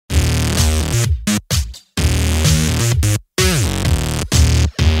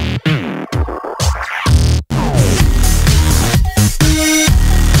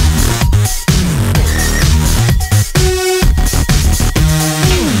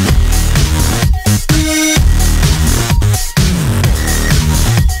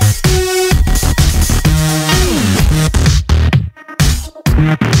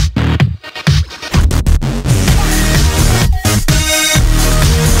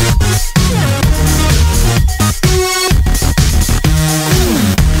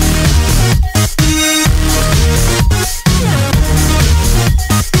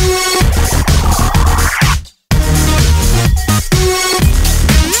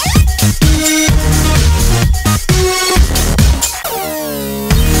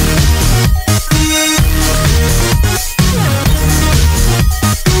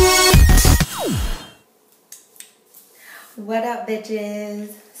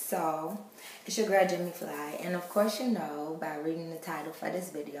bitches. So it's your girl Gemi-fly, and of course you know by reading the title for this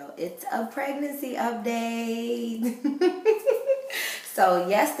video, it's a pregnancy update. So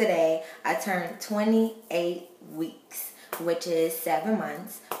yesterday I turned 28 weeks, which is 7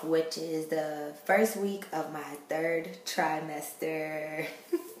 months, which is the first week of my 3rd trimester.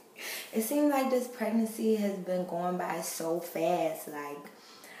 It seems like this pregnancy has been going by so fast. Like,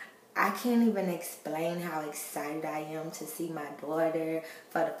 I can't even explain how excited I am to see my daughter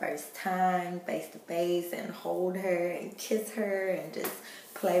for the first time face to face and hold her and kiss her and just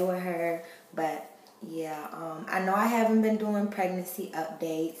play with her. But yeah, I know I haven't been doing pregnancy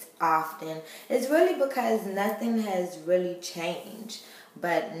updates often. It's really because nothing has really changed.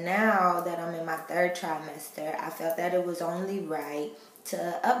 But now that I'm in my 3rd trimester, I felt that it was only right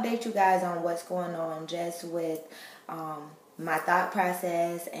to update you guys on what's going on just with my thought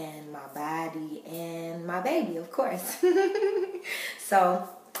process and my body and my baby, of course. So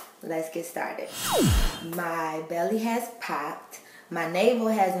let's get started. My belly has popped. My navel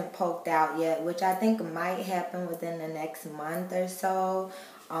hasn't poked out yet, which I think might happen within the next month or so,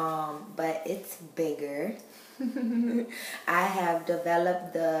 but it's bigger. I have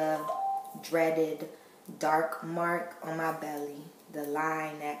developed the dreaded dark mark on my belly, the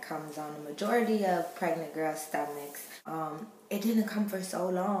line that comes on the majority of pregnant girls' stomachs. It didn't come for so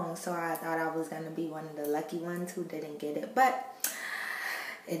long, so I thought I was going to be one of the lucky ones who didn't get it, but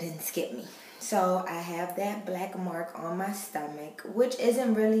it didn't skip me. So I have that black mark on my stomach, which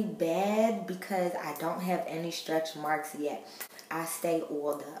isn't really bad because I don't have any stretch marks yet. I stay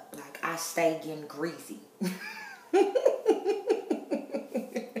oiled up, like I stay getting greasy.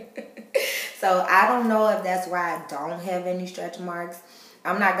 So I don't know if that's why I don't have any stretch marks.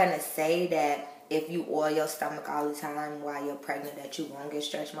 I'm not going to say that if you oil your stomach all the time while you're pregnant that you won't get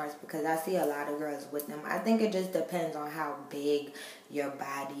stretch marks, because I see a lot of girls with them. I think it just depends on how big your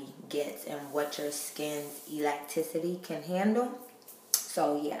body gets and what your skin's elasticity can handle.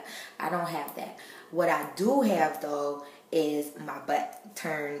 So yeah, I don't have that. What I do have though is my butt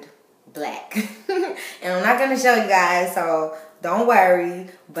turned black. And I'm not going to show you guys, so don't worry,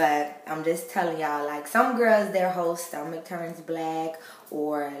 but I'm just telling y'all, like, some girls, their whole stomach turns black,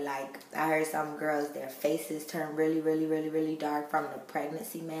 or like I heard some girls, their faces turn really dark from the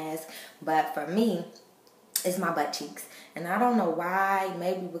pregnancy mask. But for me, it's my butt cheeks, and I don't know why.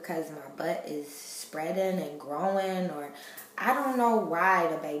 Maybe because my butt is spreading and growing, or I don't know why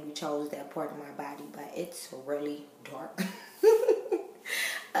the baby chose that part of my body, but it's really dark.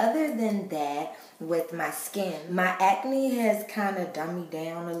 Other than that, with my skin, my acne has kind of dumbed me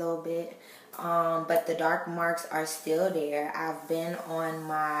down a little bit, but the dark marks are still there. I've been on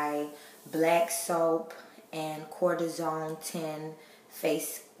my black soap and cortisone 10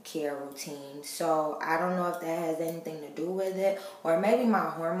 face care routine, so I don't know if that has anything to do with it, or maybe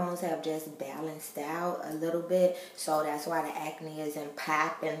my hormones have just balanced out a little bit, so that's why the acne isn't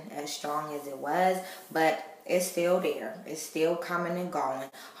popping as strong as it was. But it's still there. It's still coming and going.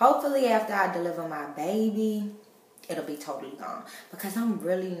 Hopefully after I deliver my baby, it'll be totally gone, because I'm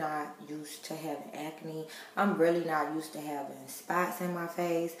really not used to having acne. I'm really not used to having spots in my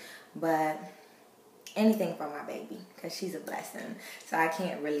face, but anything for my baby, because she's a blessing, so I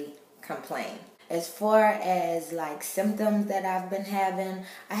can't really complain. As far as like symptoms that I've been having,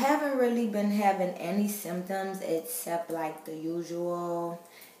 I haven't really been having any symptoms except like the usual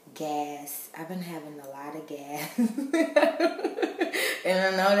gas. I've been having a lot of gas. And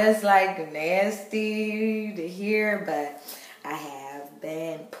I know that's like nasty to hear, but I have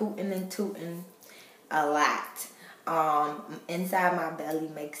been pooting and tooting a lot. Inside my belly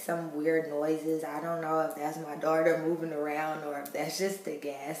makes some weird noises. I don't know if that's my daughter moving around or if that's just the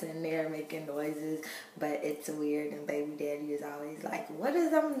gas in there making noises, but it's weird, and baby daddy is always like, what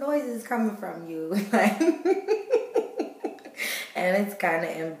is them noises coming from you? Like, and it's kind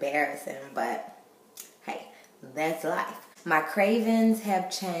of embarrassing, but hey, that's life. My cravings have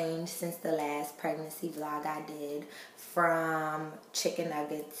changed since the last pregnancy vlog I did, from chicken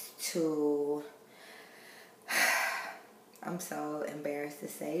nuggets to, I'm so embarrassed to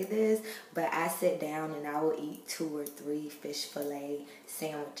say this, but I sit down and I will eat 2 or 3 fish fillet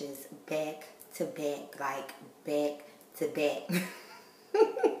sandwiches back to back, like back to back.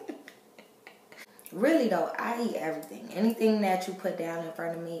 Really though, I eat everything. Anything that you put down in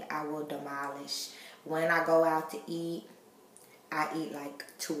front of me, I will demolish. When I go out to eat, I eat like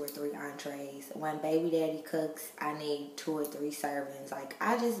 2 or 3 entrees. When baby daddy cooks, I need 2 or 3 servings. Like,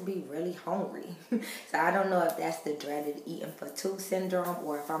 I just be really hungry. So I don't know if that's the dreaded eating for 2 syndrome,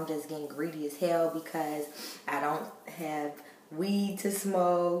 or if I'm just getting greedy as hell because I don't have weed to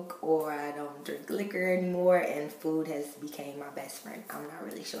smoke, or I don't drink liquor anymore, and food has became my best friend. I'm not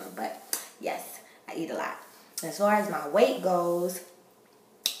really sure, but yes, I eat a lot. As far as my weight goes,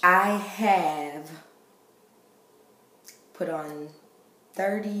 I have put on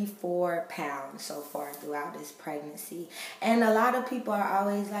 34 pounds so far throughout this pregnancy. And a lot of people are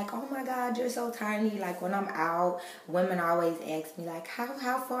always like, oh my God, you're so tiny. Like when I'm out, women always ask me like,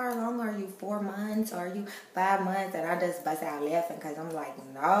 how far along are you? 4 months? Are you 5 months? And I just bust out laughing because I'm like,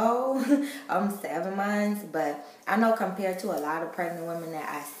 no, I'm 7 months. But I know compared to a lot of pregnant women that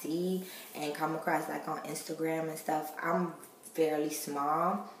I see and come across like on Instagram and stuff, I'm fairly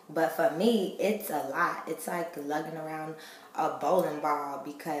small. But for me, it's a lot. It's like lugging around a bowling ball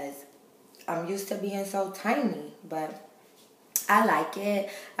because I'm used to being so tiny. But I like it.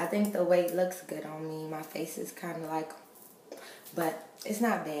 I think the weight looks good on me. My face is kind of like, but it's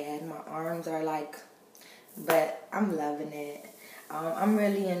not bad. My arms are like, but I'm loving it. I'm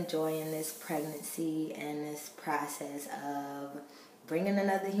really enjoying this pregnancy and this process of bringing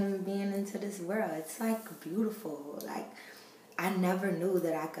another human being into this world. It's like beautiful. Like, I never knew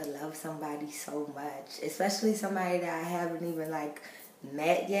that I could love somebody so much, especially somebody that I haven't even like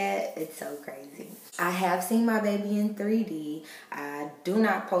met yet. It's so crazy. I have seen my baby in 3D. I do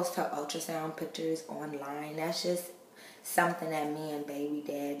not post her ultrasound pictures online. That's just something that me and baby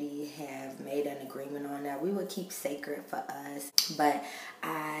daddy have made an agreement on that we would keep sacred for us. But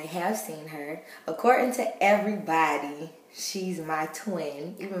I have seen her. According to everybody, she's my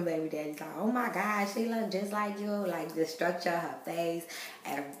twin. Even baby daddy's like, oh my God, she look just like you. Like the structure, her face,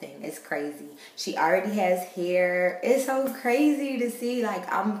 everything. It's crazy. She already has hair. It's so crazy to see. Like,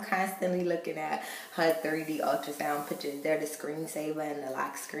 I'm constantly looking at her 3D ultrasound pictures. They're the screensaver and the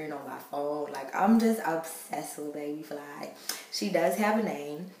lock screen on my phone. Like, I'm just obsessed with Gemi-fly. She does have a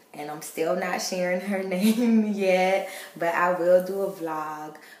name, and I'm still not sharing her name yet, but I will do a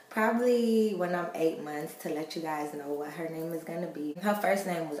vlog probably when I'm 8 months to let you guys know what her name is going to be. Her first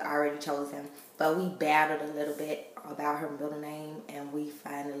name was already chosen, but we battled a little bit about her middle name, and we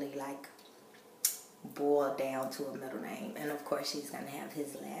finally like boiled down to a middle name. And of course she's going to have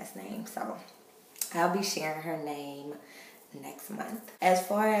his last name, so I'll be sharing her name next month. As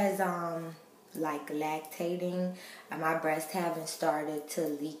far as like lactating, my breasts haven't started to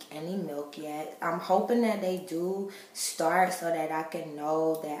leak any milk yet. I'm hoping that they do start so that I can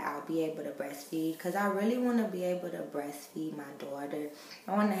know that I'll be able to breastfeed, because I really want to be able to breastfeed my daughter.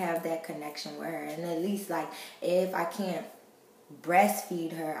 I want to have that connection with her, and at least like if I can't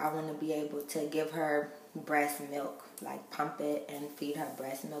breastfeed her, I want to be able to give her breast milk, like pump it and feed her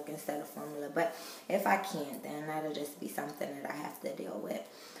breast milk instead of formula. But if I can't, then that'll just be something that I have to deal with.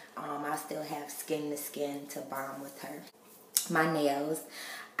 I still have skin to skin to bond with her. My nails.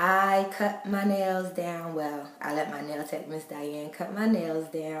 I cut my nails down. Well, I let my nail tech, Miss Diane, cut my nails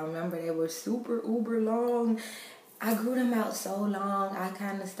down. Remember, they were super uber long. I grew them out so long, I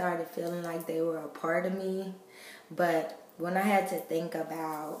kind of started feeling like they were a part of me. But when I had to think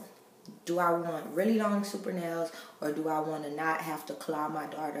about, do I want really long super nails, or do I want to not have to claw my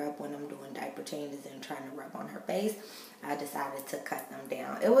daughter up when I'm doing diaper changes and trying to rub on her face, I decided to cut them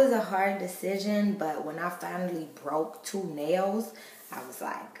down. It was a hard decision, but when I finally broke 2 nails, I was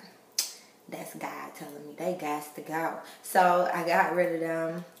like, that's God telling me they got to go. So I got rid of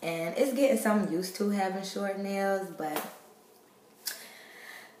them, and it's getting something used to having short nails, but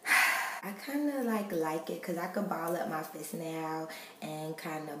I kind of like it because I could ball up my fist now and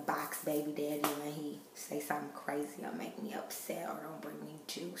kind of box baby daddy when he say something crazy or make me upset or don't bring me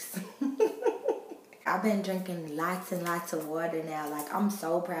juice. I've been drinking lots and lots of water now. Like, I'm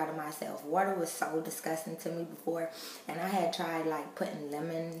so proud of myself. Water was so disgusting to me before, and I had tried like putting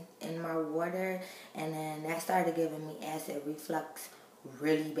lemon in my water, and then that started giving me acid reflux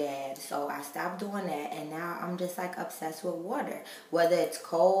really bad. So I stopped doing that, and now I'm just like obsessed with water. Whether it's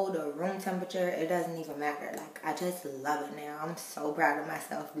cold or room temperature, it doesn't even matter. Like, I just love it now. I'm so proud of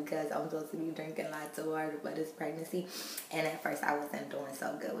myself because I'm supposed to be drinking lots of water, but it's pregnancy, and at first I wasn't doing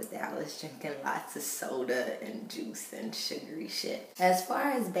so good with that. I was drinking lots of soda and juice and sugary shit. As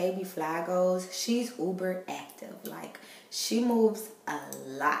far as baby Fly goes, she's uber active. Like, she moves a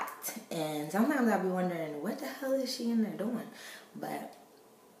lot, and sometimes I'll be wondering, what the hell is she in there doing? But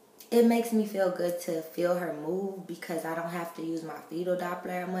it makes me feel good to feel her move because I don't have to use my fetal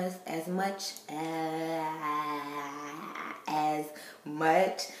Doppler as much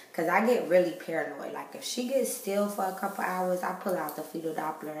because I get really paranoid. Like, if she gets still for a couple hours, I pull out the fetal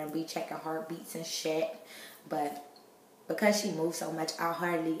Doppler and be checking heartbeats and shit. But because she moves so much, I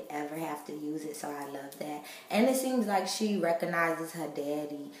hardly ever have to use it, so I love that. And it seems like she recognizes her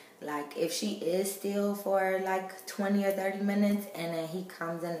daddy Like, if she is still for like 20 or 30 minutes and then he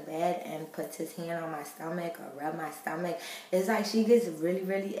comes in the bed and puts his hand on my stomach or rub my stomach, it's like she gets really,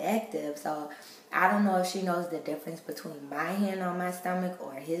 really active. So I don't know if she knows the difference between my hand on my stomach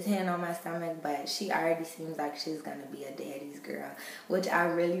or his hand on my stomach, but she already seems like she's going to be a daddy's girl, which I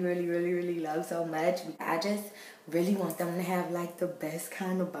really, really, really, really love so much. I just really want them to have like the best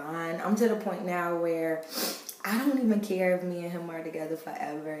kind of bond. I'm to the point now where I don't even care if me and him are together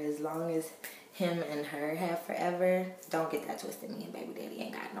forever, as long as him and her have forever. Don't get that twisted. Me and baby daddy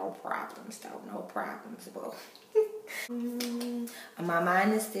ain't got no problems, though. No problems, bro. My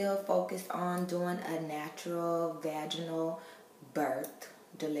mind is still focused on doing a natural vaginal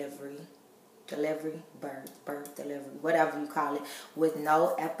delivery, whatever you call it, with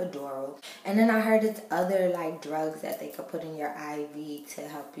no epidural. And then I heard it's other like drugs that they could put in your IV to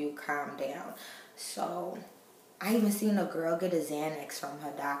help you calm down. So I even seen a girl get a Xanax from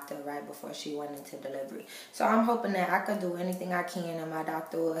her doctor right before she went into delivery. So I'm hoping that I can do anything I can and my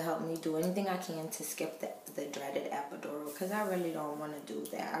doctor will help me do anything I can to skip the dreaded epidural, because I really don't want to do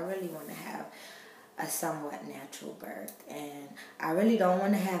that. I really want to have a somewhat natural birth, and I really don't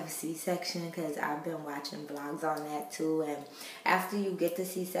want to have a C-section, because I've been watching vlogs on that too. And after you get the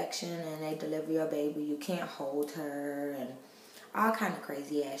C-section and they deliver your baby, you can't hold her and all kind of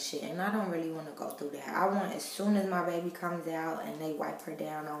crazy ass shit, and I don't really want to go through that. I want, as soon as my baby comes out and they wipe her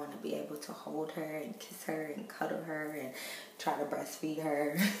down, I want to be able to hold her and kiss her and cuddle her and try to breastfeed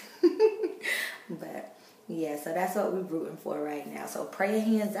her. But yeah, so that's what we're rooting for right now. So pray your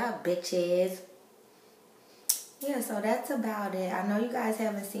hands up, bitches. Yeah, so that's about it. I know you guys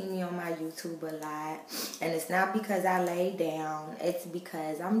haven't seen me on my YouTube a lot, and it's not because I lay down. It's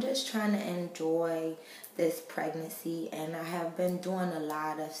because I'm just trying to enjoy this pregnancy, and I have been doing a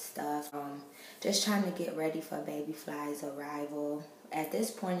lot of stuff. Just trying to get ready for Gemi-fly's arrival. At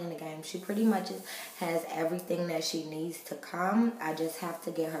this point in the game, she pretty much has everything that she needs to come. I just have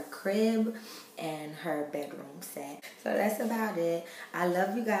to get her crib and her bedroom set. So that's about it. I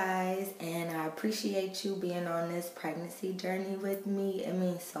love you guys, and I appreciate you being on this pregnancy journey with me. It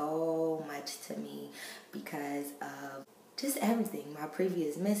means so much to me because of just everything, my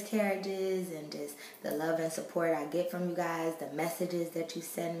previous miscarriages, and just the love and support I get from you guys, the messages that you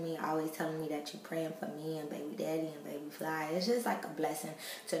send me, always telling me that you're praying for me and baby daddy and Gemi-fly. It's just like a blessing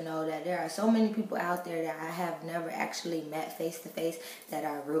to know that there are so many people out there that I have never actually met face to face that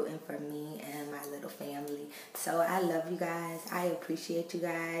are rooting for me and my little family. So I love you guys. I appreciate you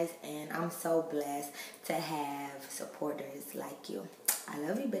guys, and I'm so blessed to have supporters like you. I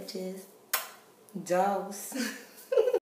love you, bitches. Dose.